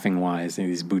 staffing wise, you know,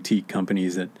 these boutique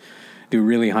companies that do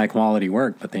really high quality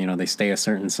work, but they, you know, they stay a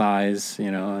certain size,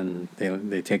 you know, and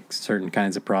they take certain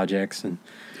kinds of projects and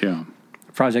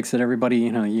projects that everybody,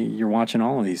 you know, you're watching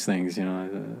all of these things, you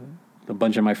know, a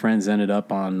bunch of my friends ended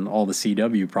up on all the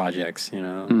CW projects, you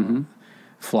know,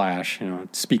 Flash, you know,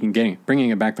 bringing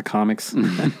it back to comics.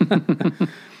 My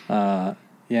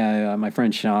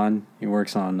friend Sean, he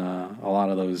works on a lot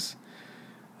of those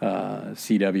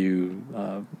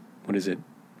CW, what is it?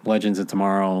 Legends of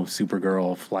Tomorrow,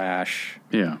 Supergirl, Flash.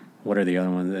 Yeah. What are the other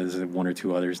ones? There's one or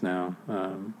two others now.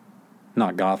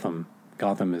 Not Gotham.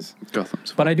 Gotham's.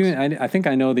 But I think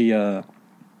I know the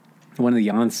one of the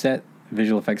on-set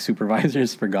visual effects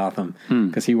supervisors for Gotham,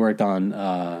 because he worked on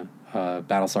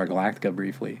Battlestar Galactica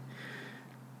briefly.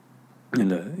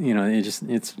 And you know,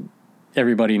 it's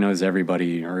everybody knows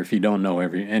everybody, or if you don't know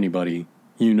anybody,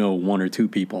 you know one or two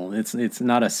people. It's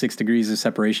not a 6 degrees of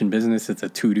separation business. It's a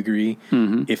 2 degree,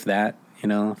 if that, you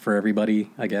know, for everybody,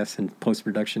 I guess, in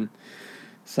post-production.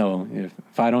 So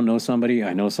if I don't know somebody,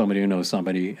 I know somebody who knows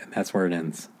somebody, and that's where it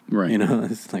ends. Right. You know,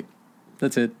 it's like,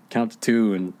 that's it. Count to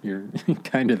 2 and you're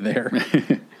kind of there.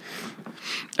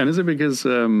 And is it because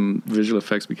visual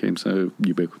effects became so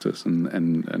ubiquitous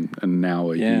and now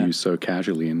are used so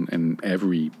casually in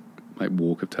every like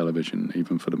walk of television,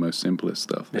 even for the most simplest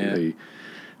stuff. Yeah. They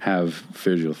have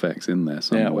visual effects in there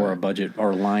somewhere. Yeah, or a budget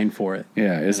or a line for it.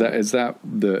 Yeah, is that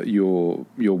your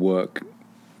work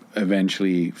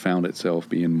eventually found itself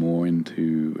being more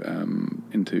into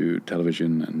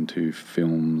television and to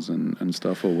films and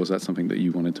stuff, or was that something that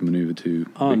you wanted to maneuver to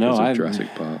because of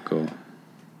Jurassic Park? Or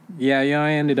yeah,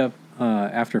 I ended up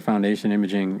after Foundation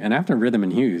Imaging and after Rhythm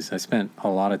and Hues, I spent a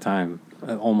lot of time,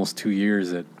 almost 2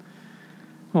 years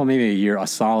maybe a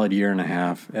solid year and a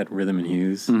half at Rhythm and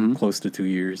Hues, close to 2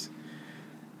 years.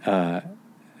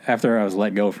 After I was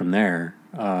let go from there,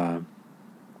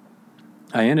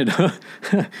 I ended up,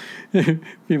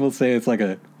 people say it's like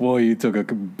you took a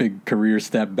big career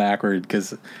step backward,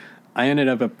 because I ended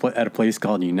up at a place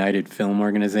called United Film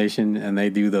Organization, and they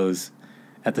do those,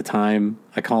 at the time,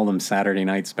 I call them Saturday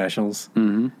night specials.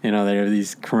 Mm-hmm. You know, they're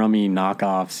these crummy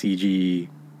knockoff CG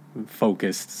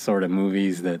focused sort of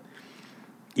movies that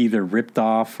either ripped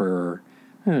off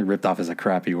is a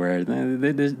crappy word.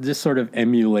 They just sort of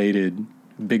emulated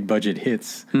big budget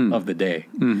hits of the day.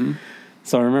 Mm-hmm.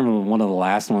 So I remember one of the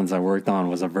last ones I worked on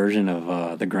was a version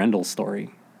of the Grendel story.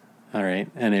 All right.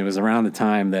 And it was around the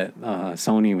time that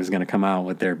Sony was going to come out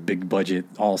with their big budget,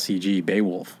 all CG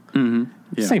Beowulf. Mm-hmm.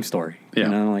 Yeah. Same story. Yeah. You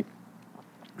know,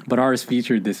 but ours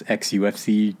featured this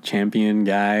ex-UFC champion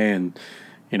guy, and,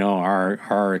 you know,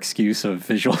 our excuse of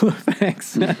visual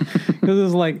effects. Because it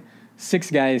was like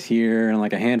 6 guys here and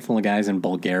like a handful of guys in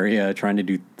Bulgaria trying to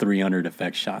do 300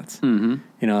 effect shots, you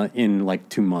know, in like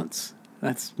 2 months.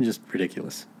 That's just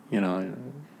ridiculous, you know,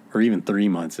 or even 3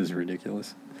 months is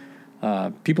ridiculous.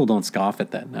 People don't scoff at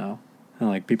that now. And,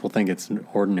 like, people think it's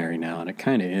ordinary now, and it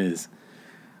kind of is.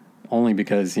 Only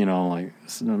because, you know, like,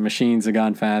 machines have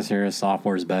gotten faster,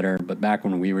 software's better. But back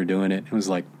when we were doing it, it was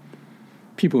like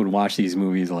people would watch these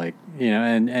movies, like, you know,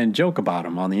 and joke about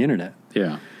them on the internet.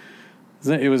 Yeah.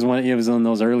 It was in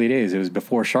those early days. It was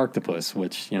before Sharktopus,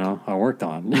 which, you know, I worked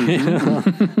on.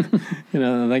 You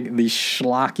know, like these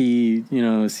schlocky, you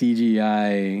know,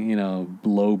 CGI, you know,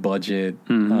 low budget.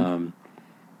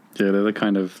 Yeah, they're the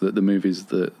kind of the movies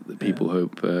that people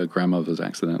hope grandmothers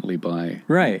accidentally buy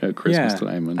at Christmas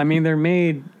time. And I mean, they're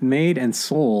made and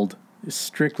sold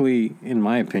strictly, in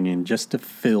my opinion, just to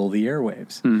fill the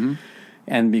airwaves. Mm-hmm.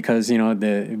 And because, you know,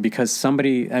 because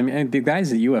somebody, I mean, the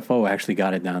guys at UFO actually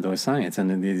got it down to a science.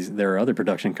 And there are other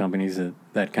production companies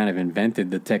that kind of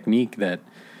invented the technique that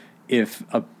if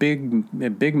a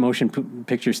big motion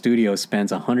picture studio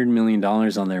spends $100 million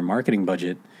on their marketing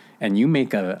budget, and you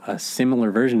make a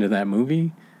similar version to that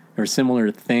movie, or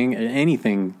similar thing,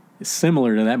 anything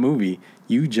similar to that movie,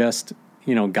 you just,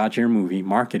 you know, got your movie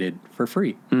marketed for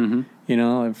free. Mm-hmm. You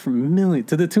know,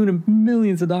 to the tune of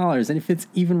millions of dollars. And if it's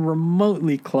even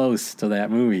remotely close to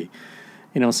that movie,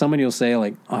 you know, somebody will say,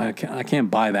 like, oh, I can't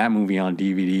buy that movie on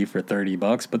DVD for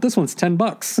 $30, but this one's $10.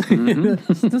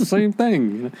 Mm-hmm. It's the same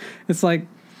thing. It's like,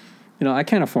 you know, I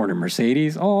can't afford a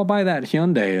Mercedes. Oh, I'll buy that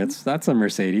Hyundai. That's a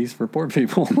Mercedes for poor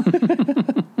people.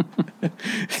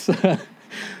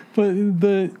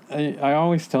 But I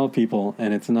always tell people,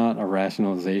 and it's not a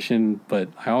rationalization, but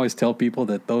I always tell people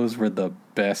that those were the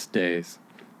best days.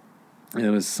 It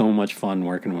was so much fun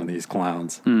working with these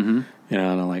clowns. Mm-hmm. You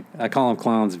know, and I call them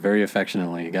clowns very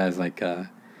affectionately. Guys like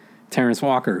Terrence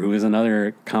Walker, who is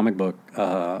another comic book.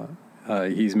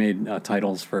 He's made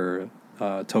titles for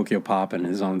Tokyo Pop and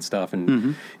his own stuff,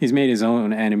 and he's made his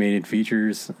own animated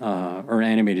features or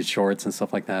animated shorts and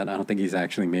stuff like that. I don't think he's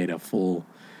actually made a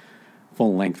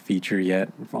full-length feature yet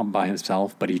by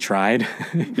himself, but he tried.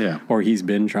 Yeah. Or he's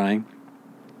been trying.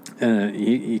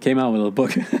 He came out with a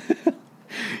book.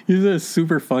 He's a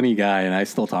super funny guy, and I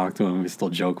still talk to him. We still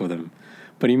joke with him.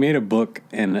 But he made a book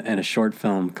and a short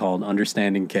film called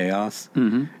Understanding Chaos.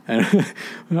 Mm-hmm.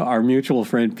 And our mutual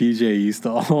friend PJ used to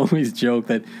always joke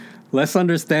that less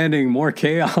understanding, more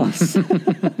chaos.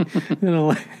 You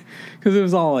know, because it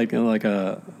was all like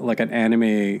an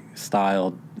anime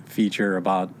styled feature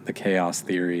about the chaos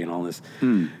theory and all this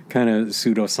kind of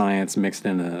pseudoscience mixed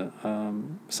into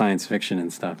science fiction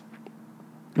and stuff.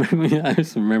 I mean, I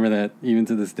just remember that even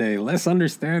to this day. Less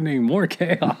understanding, more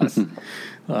chaos.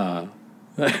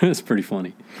 It's pretty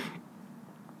funny.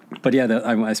 But yeah,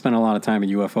 I spent a lot of time at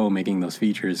UFO making those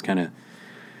features, kind of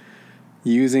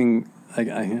using. I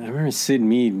remember Sid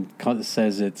Mead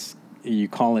says you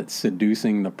call it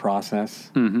seducing the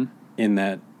process. Mm-hmm. In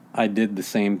that I did the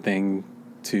same thing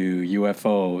to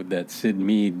UFO that Sid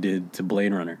Mead did to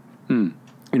Blade Runner, in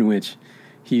which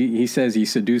he says he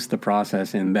seduced the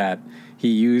process in that he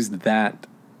used that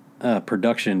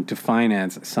production to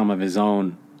finance some of his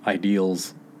own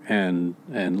ideals and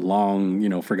long, you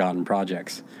know, forgotten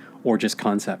projects or just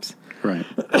concepts. Right.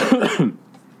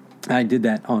 I did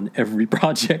that on every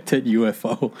project at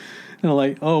UFO. And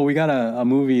like, oh, we got a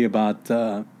movie about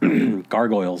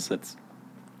gargoyles. That's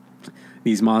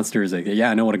these monsters. Like,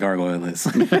 yeah, I know what a gargoyle is.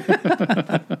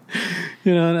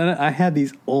 You know, and I had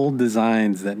these old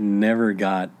designs that never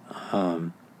got,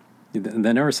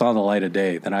 that never saw the light of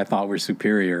day, that I thought were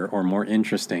superior or more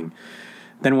interesting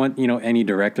than what, you know, any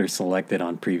director selected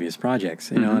on previous projects.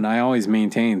 You know, and I always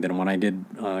maintained that when I did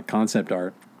concept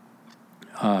art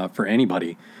for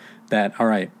anybody, that all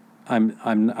right, I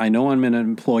know I'm an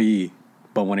employee,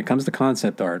 but when it comes to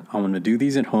concept art, I want to do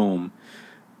these at home,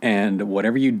 and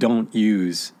whatever you don't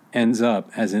use ends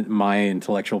up as my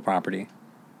intellectual property.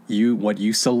 What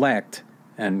you select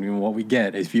and what we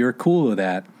get, if you're cool with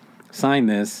that, sign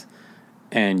this,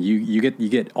 and you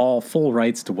get all full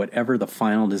rights to whatever the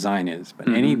final design is. But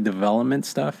any development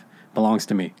stuff belongs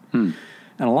to me. And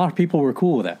a lot of people were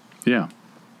cool with that. Yeah.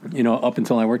 You know, up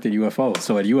until I worked at UFO.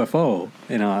 So at UFO,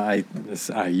 you know,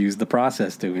 I used the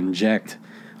process to inject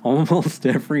almost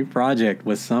every project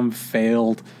with some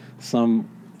failed, some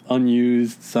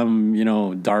unused, some, you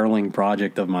know, darling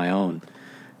project of my own.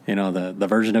 You know, the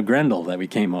version of Grendel that we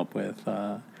came up with,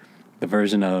 the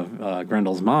version of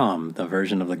Grendel's mom, the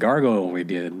version of the gargoyle we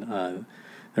did.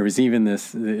 There was even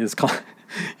this, it's called,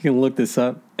 you can look this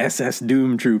up, SS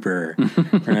Doom Trooper,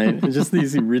 right? Just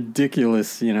these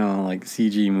ridiculous, you know, like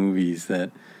CG movies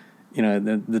that, you know,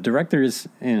 the directors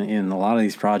in a lot of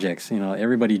these projects, you know,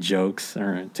 everybody jokes,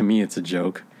 or to me it's a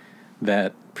joke,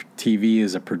 that TV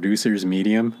is a producer's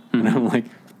medium. And I'm like,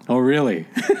 oh, really?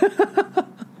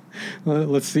 Well,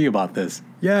 let's see about this.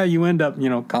 Yeah, you end up, you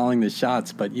know, calling the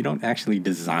shots, but you don't actually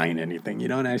design anything. You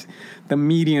don't actually, the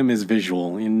medium is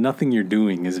visual, and nothing you're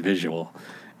doing is visual.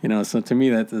 You know, so to me,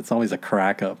 that's always a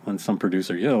crack up when some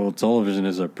producer, television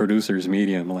is a producer's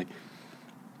medium. I'm like,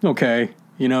 okay,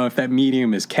 you know, if that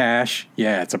medium is cash,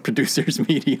 yeah, it's a producer's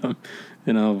medium.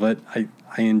 You know, but I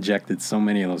injected so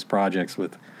many of those projects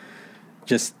with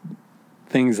just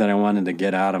things that I wanted to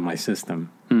get out of my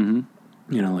system. You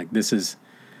know, like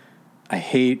I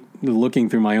hate looking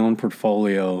through my own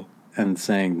portfolio and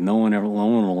saying no one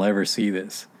will ever see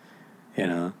this, you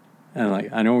know. And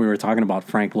like, I know we were talking about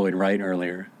Frank Lloyd Wright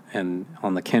earlier, and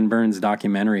on the Ken Burns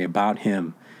documentary about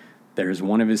him, there's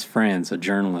one of his friends, a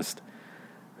journalist,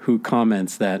 who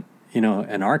comments that, you know,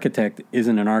 an architect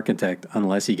isn't an architect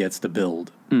unless he gets to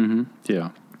build. Yeah.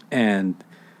 And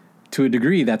to a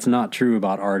degree, that's not true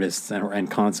about artists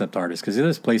and concept artists, because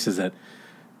there's places that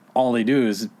all they do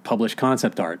is publish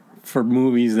concept art for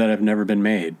movies that have never been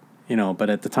made, you know. But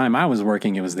at the time I was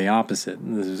working, it was the opposite.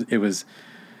 It was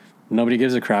nobody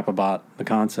gives a crap about the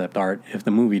concept art if the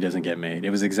movie doesn't get made.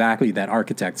 It was exactly that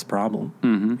architect's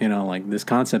problem. You know, like, this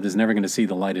concept is never going to see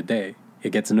the light of day.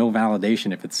 It gets no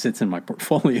validation if it sits in my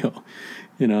portfolio.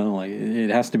 You know, like, it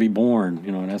has to be born.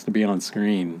 You know, it has to be on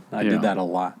screen. I did that a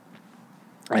lot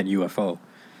at UFO,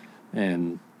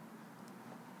 and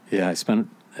yeah, I spent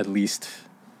at least,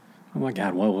 oh my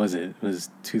God, what was it? It was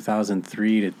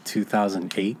 2003 to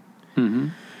 2008,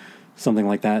 something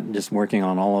like that. Just working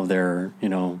on all of their, you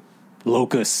know,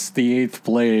 Locusts, the Eighth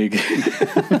Plague,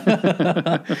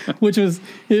 which was,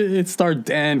 it starred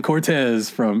Dan Cortez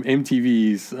from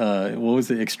MTV's, what was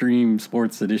it, Extreme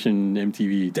Sports Edition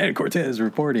MTV. Dan Cortez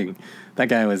reporting. That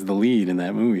guy was the lead in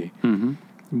that movie.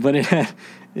 But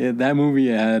that movie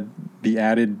had the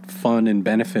added fun and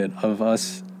benefit of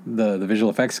us, the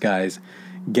visual effects guys,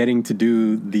 getting to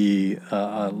do the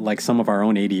like some of our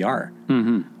own ADR.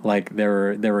 Like,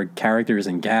 there were characters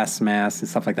in gas masks and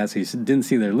stuff like that, so you didn't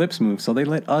see their lips move, so they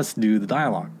let us do the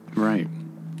dialogue. Right.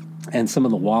 And some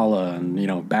of the walla and, you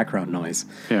know, background noise.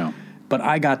 Yeah. But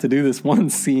I got to do this one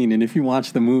scene, and if you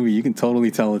watch the movie, you can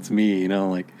totally tell it's me. You know,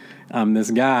 like, I'm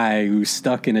this guy who's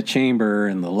stuck in a chamber,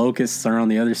 and the locusts are on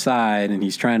the other side, and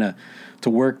he's trying to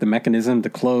work the mechanism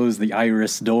to close the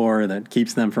iris door that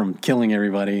keeps them from killing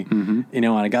everybody. You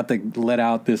know, and I got to let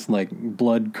out this, like,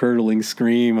 blood-curdling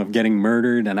scream of getting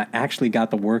murdered, and I actually got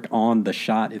to work on the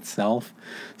shot itself.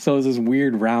 So it was this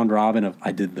weird round robin of,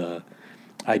 I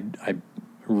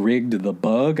rigged the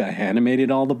bug, I animated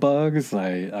all the bugs,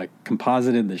 I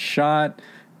composited the shot,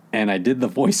 and I did the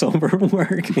voiceover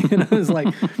work. And I was like,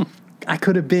 I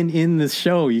could have been in this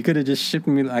show. You could have just shipped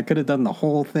me. I could have done the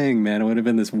whole thing, man. It would have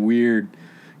been this weird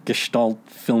Gestalt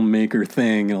filmmaker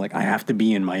thing. And like, I have to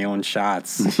be in my own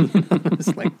shots.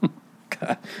 It's like,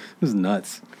 God, it was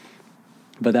nuts.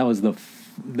 But that was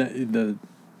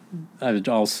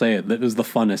I'll say it. That was the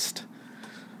funnest,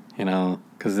 you know,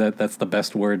 because that's the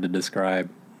best word to describe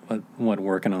what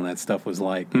working on that stuff was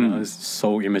like. You know, it was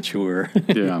so immature.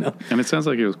 Yeah. You know? And it sounds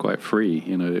like it was quite free.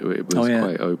 You know, it was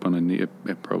quite open, and it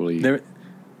probably...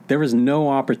 There there was no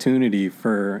opportunity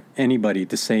for anybody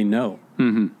to say no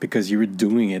because you were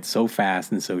doing it so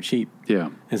fast and so cheap.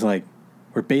 Yeah. It's like,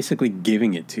 we're basically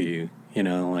giving it to you,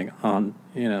 like on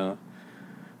a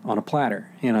platter.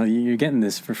 You're getting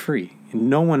this for free.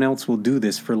 No one else will do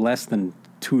this for less than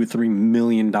 $2 or $3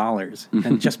 million,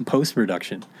 and just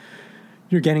post-production.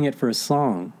 You're getting it for a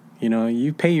song.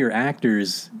 You pay your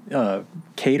actors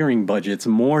catering budgets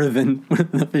more than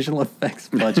the visual effects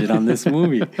budget on this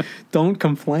movie. Don't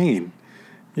complain,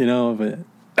 but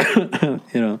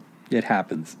it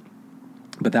happens.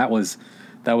 But that was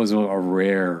a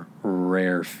rare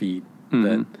feat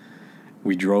that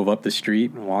we drove up the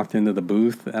street and walked into the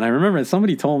booth. And I remember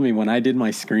somebody told me when I did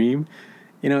my scream,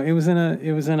 it was in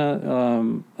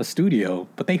a studio,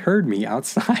 but they heard me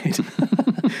outside.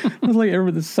 It was like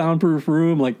the soundproof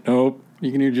room, like, nope.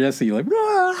 You can hear Jesse like,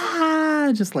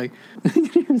 ah! Just like,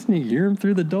 you hear him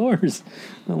through the doors.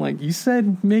 I'm like, you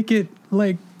said make it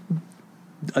like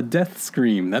a death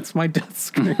scream. That's my death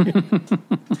scream. It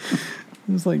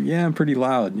was like, yeah, I'm pretty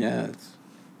loud. Yeah,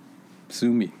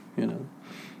 sue me,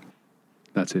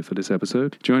 That's it for this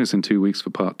episode. Join us in 2 weeks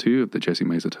for part 2 of the Jesse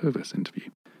Mazur-Tovis interview.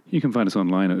 You can find us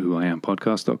online at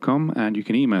whoiampodcast.com, and you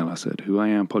can email us at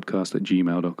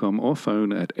whoiampodcast@gmail.com or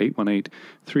phone at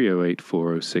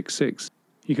 818-308-4066.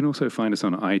 You can also find us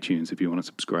on iTunes if you want to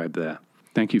subscribe there.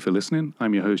 Thank you for listening.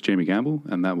 I'm your host, Jamie Gamble,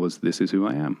 and that was This Is Who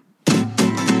I Am.